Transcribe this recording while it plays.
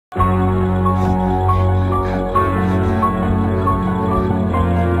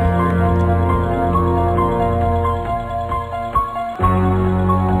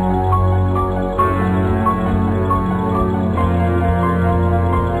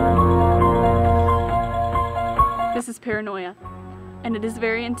This is paranoia, and it is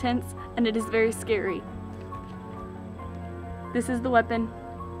very intense, and it is very scary. This is the weapon.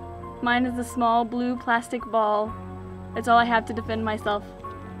 Mine is a small blue plastic ball. It's all I have to defend myself.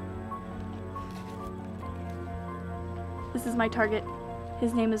 This is my target.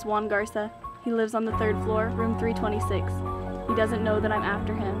 His name is Juan Garza. He lives on the 3rd floor, room 326. He doesn't know that I'm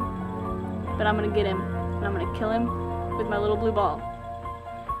after him, but I'm gonna get him, and I'm gonna kill him with my little blue ball.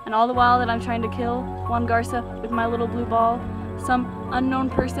 And all the while that I'm trying to kill Juan Garza with my little blue ball, some unknown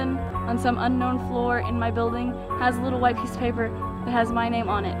person on some unknown floor in my building has a little white piece of paper that has my name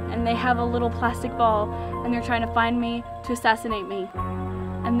on it, and they have a little plastic ball, and they're trying to find me to assassinate me.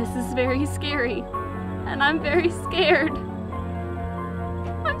 And this is very scary, and I'm very scared.